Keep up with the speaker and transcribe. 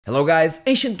Hello guys,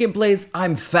 Ancient Gameplays,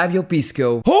 I'm Fabio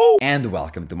Pisco, and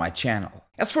welcome to my channel.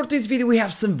 As for this video we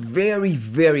have some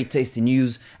very tasty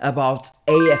news about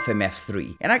AFMF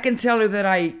 3. And I can tell you that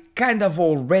I kind of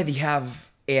already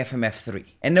have AFMF 3.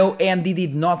 And no, AMD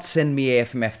did not send me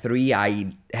AFMF 3,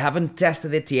 I haven't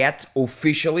tested it yet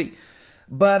officially,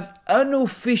 but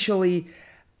unofficially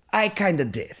I kinda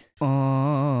did.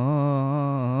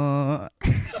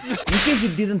 In case you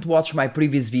didn't watch my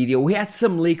previous video, we had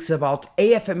some leaks about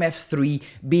AFMF 3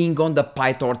 being on the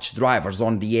Pytorch drivers,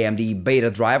 on the AMD beta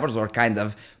drivers, or kind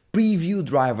of preview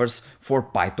drivers for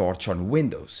Pytorch on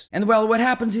Windows. And well, what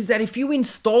happens is that if you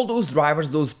install those drivers,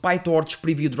 those Pytorch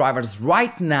preview drivers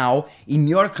right now in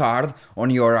your card on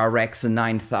your RX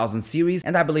 9000 series,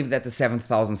 and I believe that the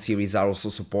 7000 series are also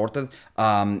supported,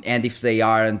 and if they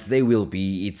aren't, they will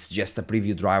be. It's just a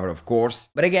preview driver, of course.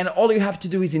 But again, all you have to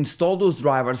do is install those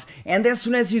drivers, and as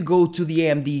soon as you go to the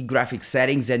AMD graphics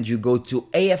settings and you go to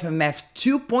AFMF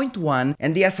 2.1,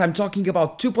 and yes, I'm talking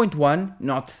about 2.1,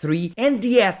 not 3, and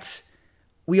yet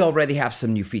we already have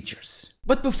some new features.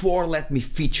 But before, let me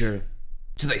feature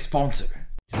today's sponsor.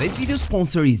 Today's video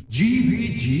sponsor is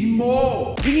GVG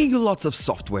Mall, bringing you lots of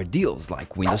software deals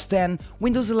like Windows 10,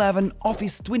 Windows 11,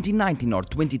 Office 2019 or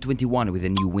 2021 with a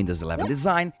new Windows 11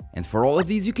 design, and for all of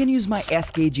these you can use my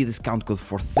SKG discount code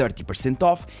for 30%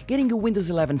 off, getting a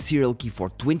Windows 11 serial key for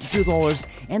 $22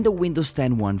 and a Windows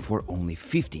 10 one for only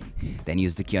 $15. Then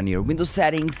use the key on your Windows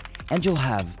settings and you'll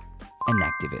have an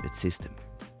activated system.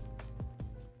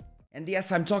 And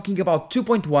yes, I'm talking about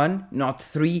 2.1, not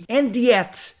 3, and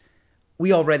yet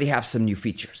we already have some new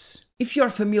features. If you're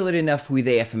familiar enough with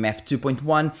AFMF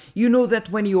 2.1, you know that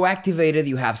when you activate it,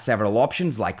 you have several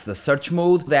options like the search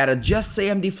mode that adjusts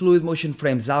AMD Fluid Motion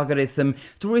Frames algorithm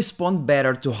to respond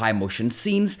better to high motion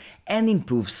scenes and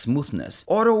improve smoothness.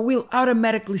 Auto will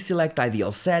automatically select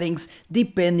ideal settings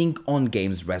depending on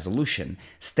game's resolution.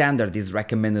 Standard is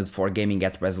recommended for gaming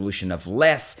at resolution of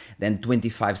less than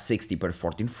 2560 x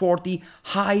 1440.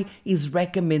 High is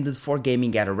recommended for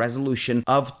gaming at a resolution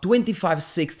of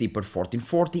 2560 x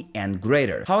 1440 and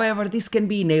greater. However, this can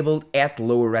be enabled at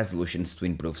lower resolutions to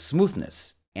improve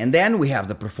smoothness. And then we have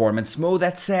the performance mode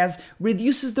that says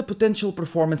reduces the potential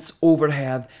performance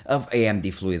overhead of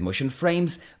AMD Fluid Motion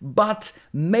Frames, but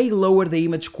may lower the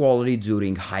image quality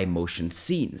during high motion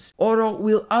scenes. Auto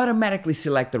will automatically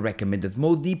select the recommended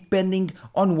mode depending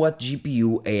on what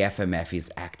GPU AFMF is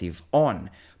active on.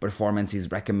 Performance is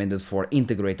recommended for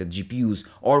integrated GPUs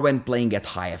or when playing at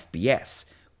high FPS.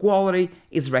 Quality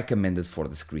is recommended for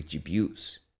discrete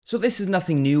GPUs. So this is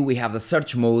nothing new, we have the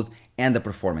search mode and the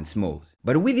performance mode.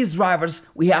 But with these drivers,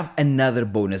 we have another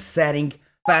bonus setting,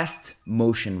 fast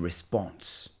motion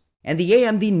response. And the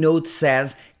AMD note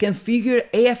says configure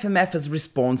AFMF's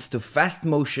response to fast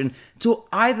motion to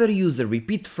either use a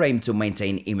repeat frame to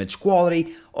maintain image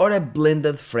quality or a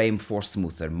blended frame for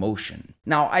smoother motion.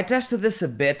 Now, I tested this a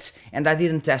bit and I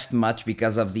didn't test much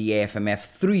because of the AFMF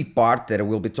 3 part that I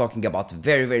will be talking about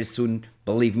very soon,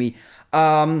 believe me.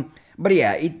 But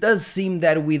yeah, it does seem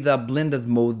that with the blended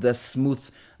mode, the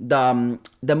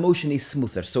motion is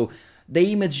smoother. So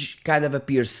the image kind of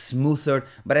appears smoother,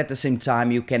 but at the same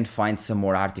time you can find some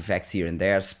more artifacts here and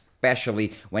there,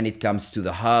 especially when it comes to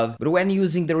the HUD. But when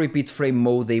using the repeat frame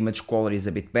mode, the image quality is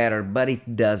a bit better, but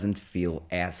it doesn't feel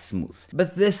as smooth.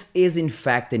 But this is in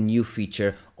fact a new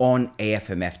feature on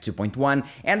AFMF 2.1,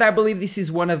 and I believe this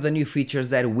is one of the new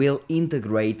features that will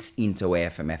integrate into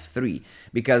AFMF 3,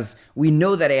 because we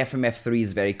know that AFMF 3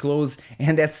 is very close,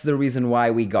 and that's the reason why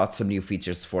we got some new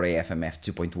features for AFMF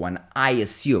 2.1, I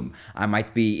assume. I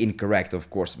might be incorrect,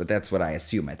 of course, but that's what I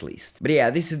assume at least. But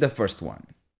yeah, this is the first one.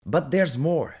 But there's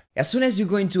more. As soon as you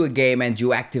go into a game and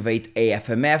you activate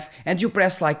AFMF and you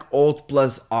press like Alt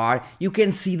plus R, you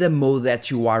can see the mode that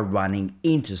you are running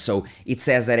into. So it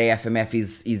says that AFMF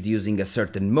is using a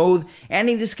certain mode, and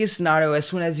in this case scenario, as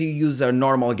soon as you use a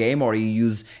normal game or you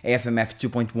use AFMF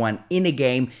 2.1 in a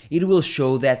game, it will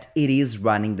show that it is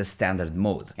running the standard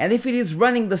mode. And if it is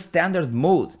running the standard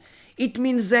mode, it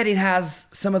means that it has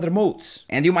some other modes.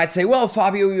 And you might say, well,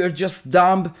 Fabio, you're just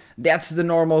dumb. That's the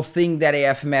normal thing that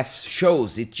AFMF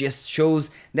shows. It just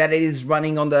shows that it is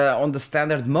running on the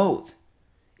standard mode.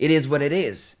 It is what it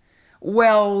is.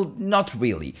 Well, not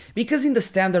really, because in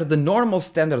the normal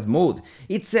standard mode,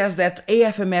 it says that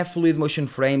AFMF Fluid Motion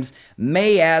Frames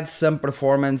may add some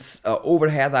performance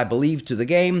overhead, I believe, to the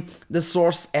game. The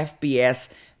source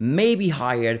FPS may be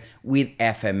higher with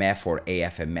FMF or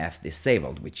AFMF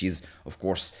disabled, which is, of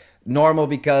course, normal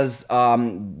because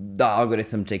the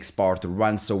algorithm takes power to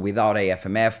run, so without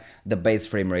AFMF, the base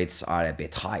frame rates are a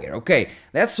bit higher. Okay,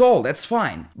 that's all, that's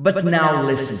fine. But now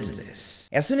listen to this.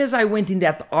 As soon as I went in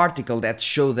that article that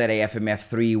showed that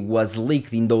AFMF3 was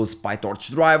leaked in those Pytorch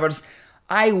drivers,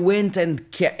 I went and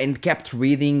kept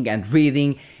reading,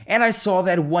 and I saw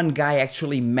that one guy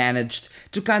actually managed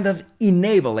to kind of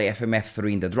enable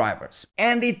AFMF3 in the drivers.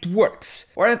 And it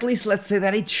works. Or at least let's say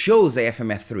that it shows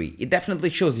AFMF3. It definitely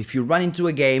shows if you run into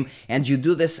a game and you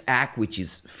do this hack, which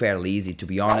is fairly easy to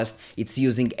be honest. It's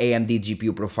using AMD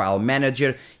GPU Profile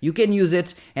Manager. You can use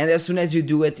it, and as soon as you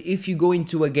do it, if you go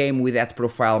into a game with that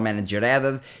Profile Manager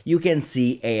added, you can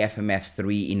see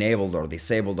AFMF3 enabled or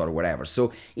disabled or whatever.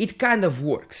 So it kind of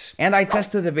works. And I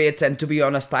tested a bit, and to be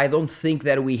honest, I don't think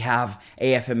that we have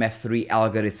AFMF3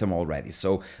 algorithm already.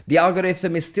 So the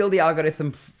algorithm is still the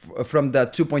algorithm from the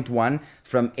 2.1,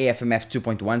 from AFMF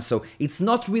 2.1, so it's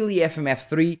not really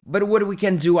AFMF3, but what we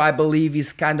can do, I believe,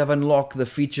 is kind of unlock the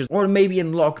features or maybe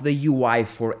unlock the UI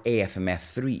for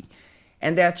AFMF3,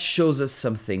 and that shows us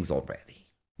some things already.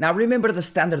 Now remember the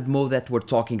standard mode that we're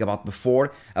talking about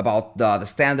before, about the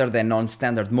standard and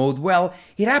non-standard mode. Well,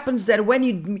 it happens that when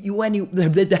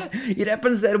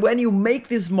you make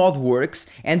this mod works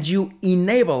and you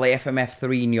enable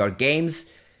AFMF3 in your games,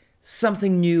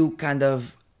 something new kind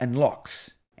of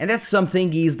unlocks. And that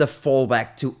something is the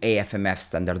fallback to AFMF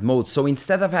standard mode. So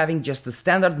instead of having just the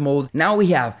standard mode, now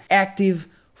we have active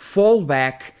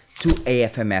fallback to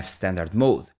AFMF standard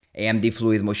mode. AMD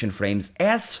Fluid Motion Frames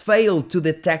has failed to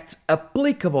detect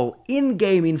applicable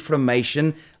in-game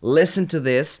information, listen to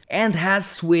this, and has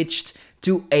switched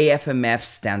to AFMF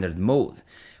standard mode.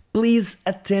 Please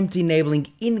attempt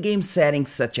enabling in-game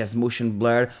settings such as motion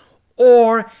blur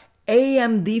or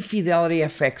AMD Fidelity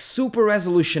FX Super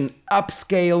Resolution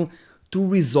Upscale to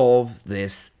resolve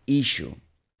this issue.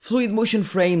 Fluid Motion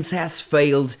Frames has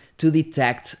failed to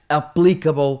detect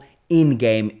applicable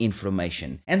in-game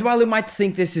information. And while you might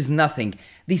think this is nothing,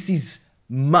 this is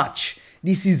much.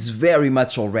 This is very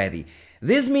much already.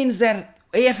 This means that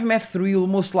AFMF3 will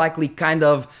most likely kind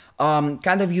of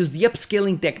use the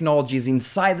upscaling technologies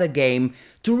inside the game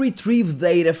to retrieve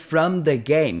data from the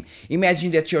game.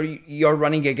 Imagine that you're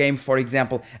running a game, for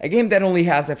example, a game that only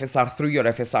has FSR 3 or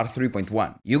FSR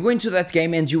 3.1. You go into that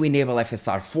game and you enable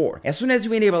FSR 4. As soon as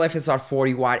you enable FSR 4,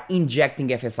 you are injecting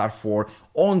FSR 4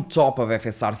 on top of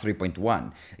FSR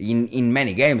 3.1. In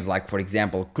many games, like for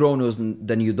example Chronos,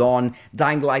 The New Dawn,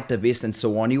 Dying Light, The Beast, and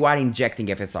so on, you are injecting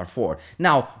FSR 4.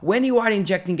 Now, when you are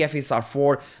injecting FSR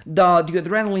 4, the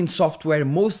Adrenaline software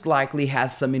most likely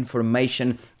has some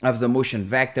information of the motion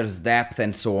vectors, depth,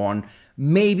 and so on.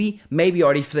 Maybe,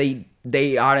 or if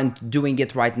they aren't doing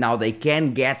it right now, they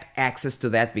can get access to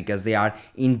that because they are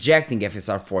injecting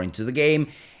FSR 4 into the game.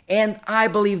 And I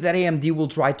believe that AMD will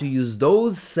try to use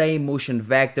those same motion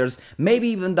vectors, maybe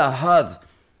even the HUD,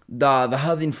 the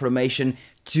HUD information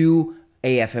to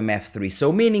AFMF3.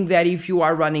 So meaning that if you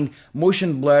are running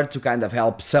motion blur to kind of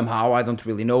help somehow, I don't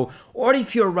really know, or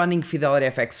if you're running Fidelity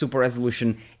FX Super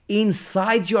Resolution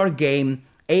inside your game,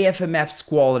 AFMF's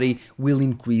quality will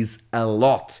increase a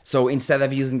lot. So instead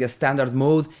of using the standard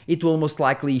mode, it will most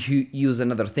likely use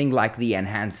another thing like the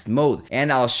enhanced mode.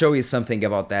 And I'll show you something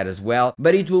about that as well.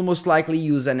 But it will most likely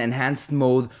use an enhanced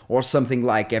mode or something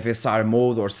like FSR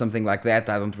mode or something like that,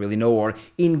 I don't really know, or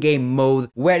in-game mode,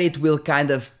 where it will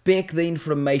kind of pick the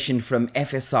information from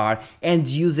FSR and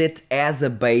use it as a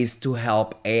base to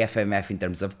help AFMF in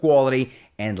terms of quality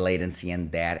and latency,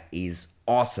 and that is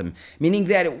awesome, meaning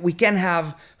that we can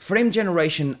have frame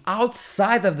generation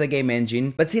outside of the game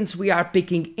engine, but since we are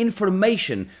picking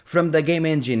information from the game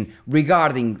engine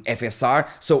regarding FSR,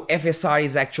 so FSR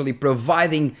is actually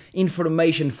providing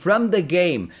information from the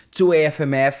game to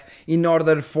AFMF in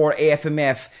order for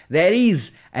AFMF, that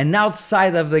is an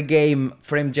outside of the game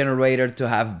frame generator, to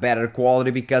have better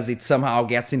quality because it somehow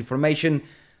gets information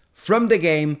from the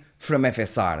game from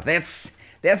FSR.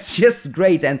 That's just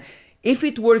great. And if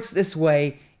it works this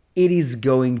way, it is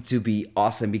going to be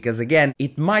awesome because again,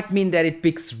 it might mean that it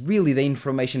picks really the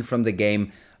information from the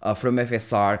game, from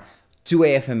FSR to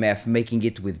AFMF, making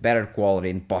it with better quality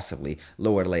and possibly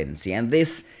lower latency. And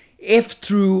this, if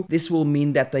true, this will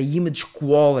mean that the image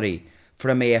quality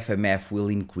from AFMF will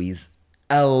increase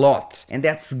a lot. And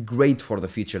that's great for the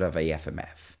future of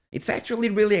AFMF. It's actually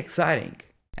really exciting.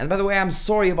 And by the way, I'm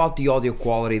sorry about the audio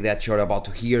quality that you're about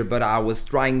to hear, but I was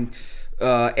trying,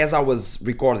 as I was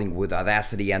recording with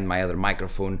Audacity and my other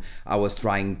microphone, I was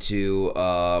trying to,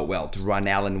 to run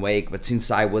Alan Wake, but since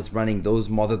I was running those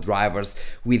modded drivers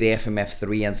with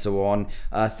AFMF3 and so on,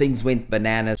 things went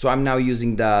bananas, so I'm now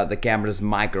using the camera's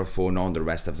microphone on the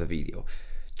rest of the video,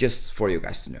 just for you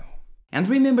guys to know. And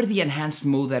remember the enhanced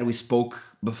mode that we spoke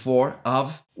before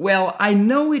of? Well, I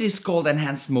know it is called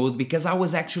enhanced mode because I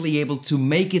was actually able to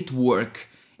make it work,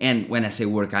 and when I say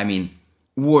work, I mean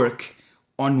work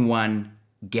on one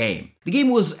game. The game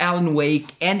was Alan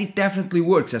Wake, and it definitely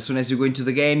works. As soon as you go into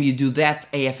the game, you do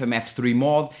that AFMF3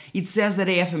 mod. It says that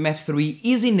AFMF3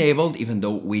 is enabled, even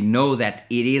though we know that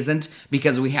it isn't,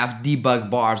 because we have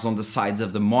debug bars on the sides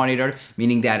of the monitor,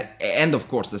 meaning that, and of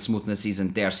course the smoothness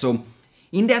isn't there. So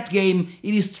in that game,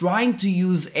 it is trying to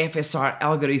use FSR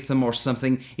algorithm or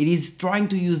something. It is trying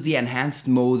to use the enhanced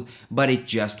mode, but it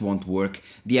just won't work.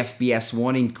 The FPS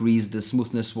won't increase, the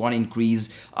smoothness won't increase.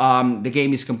 The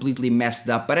game is completely messed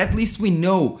up, but at least we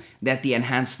know that the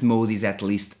enhanced mode is at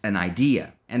least an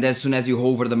idea. And as soon as you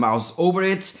hover the mouse over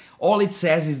it, all it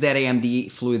says is that AMD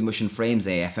Fluid Motion Frames,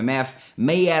 AFMF,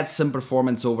 may add some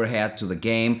performance overhead to the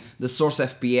game. The source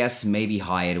FPS may be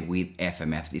higher with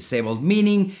FMF disabled,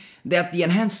 meaning that the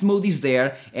enhanced mode is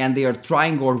there and they are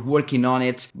trying or working on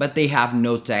it, but they have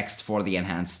no text for the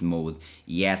enhanced mode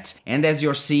yet. And as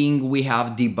you're seeing, we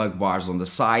have debug bars on the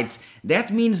sides.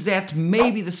 That means that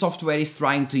maybe the software is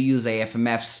trying to use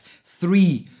AFMF's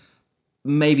 3,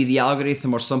 maybe the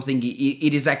algorithm or something.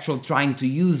 It is actually trying to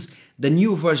use the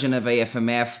new version of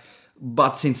AFMF,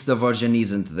 but since the version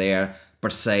isn't there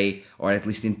per se, or at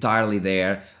least entirely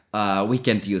there, we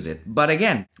can't use it. But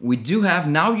again, we do have,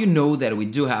 now you know that we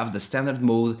do have the standard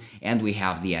mode and we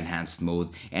have the enhanced mode,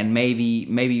 and maybe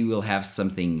we'll have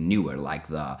something newer like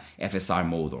the FSR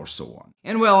mode or so on.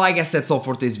 And well, I guess that's all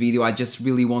for this video. I just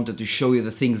really wanted to show you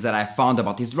the things that I found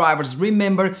about these drivers.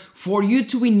 Remember, for you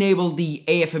to enable the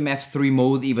AFMF3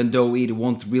 mode, even though it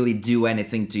won't really do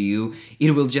anything to you,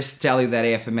 it will just tell you that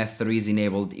AFMF3 is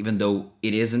enabled, even though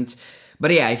it isn't. But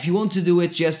yeah, if you want to do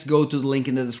it, just go to the link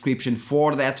in the description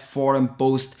for that forum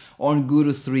post on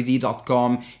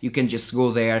guru3d.com. You can just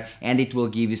go there and it will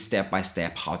give you step by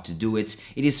step how to do it.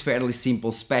 It is fairly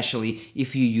simple, especially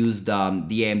if you used the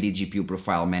AMD GPU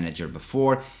Profile Manager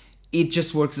before. It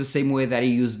just works the same way that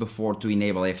you used before to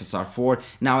enable FSR4.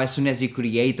 Now, as soon as you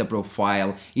create a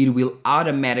profile, it will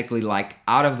automatically, like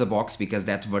out of the box, because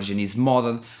that version is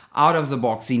modded, out of the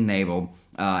box enable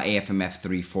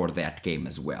AFMF3 for that game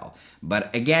as well.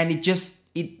 But again,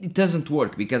 it doesn't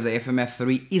work because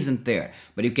AFMF3 isn't there.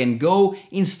 But you can go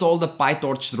install the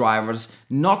Pytorch drivers,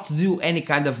 not do any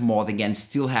kind of modding, and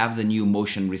still have the new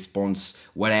motion response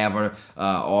whatever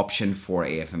option for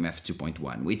AFMF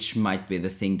 2.1, which might be the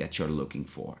thing that you're looking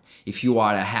for if you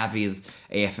are a heavy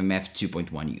AFMF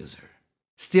 2.1 user.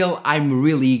 Still, I'm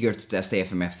really eager to test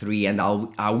AFMF3,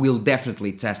 and I will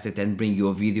definitely test it and bring you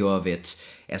a video of it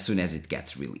as soon as it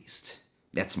gets released.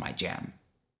 That's my jam.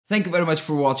 Thank you very much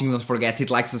for watching. Don't forget to hit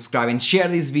like, subscribe, and share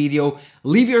this video.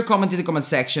 Leave your comment in the comment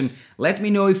section. Let me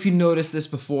know if you noticed this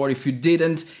before, if you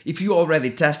didn't, if you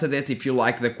already tested it, if you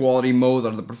like the quality mode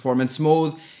or the performance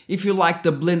mode, if you like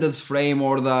the blended frame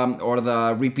or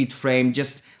the repeat frame.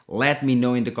 Just let me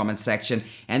know in the comment section.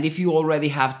 And if you already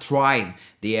have tried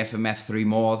the AFMF3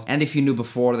 mode, and if you knew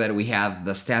before that we had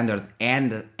the standard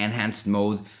and enhanced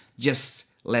mode, just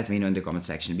let me know in the comment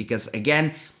section, because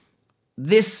again,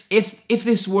 if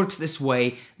this works this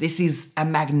way, this is a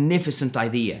magnificent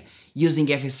idea, using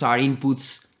FSR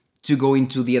inputs to go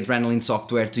into the Adrenaline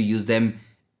software to use them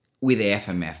with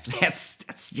AFMF.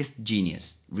 That's just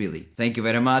genius, really. Thank you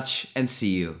very much, and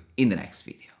see you in the next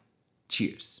video.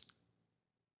 Cheers.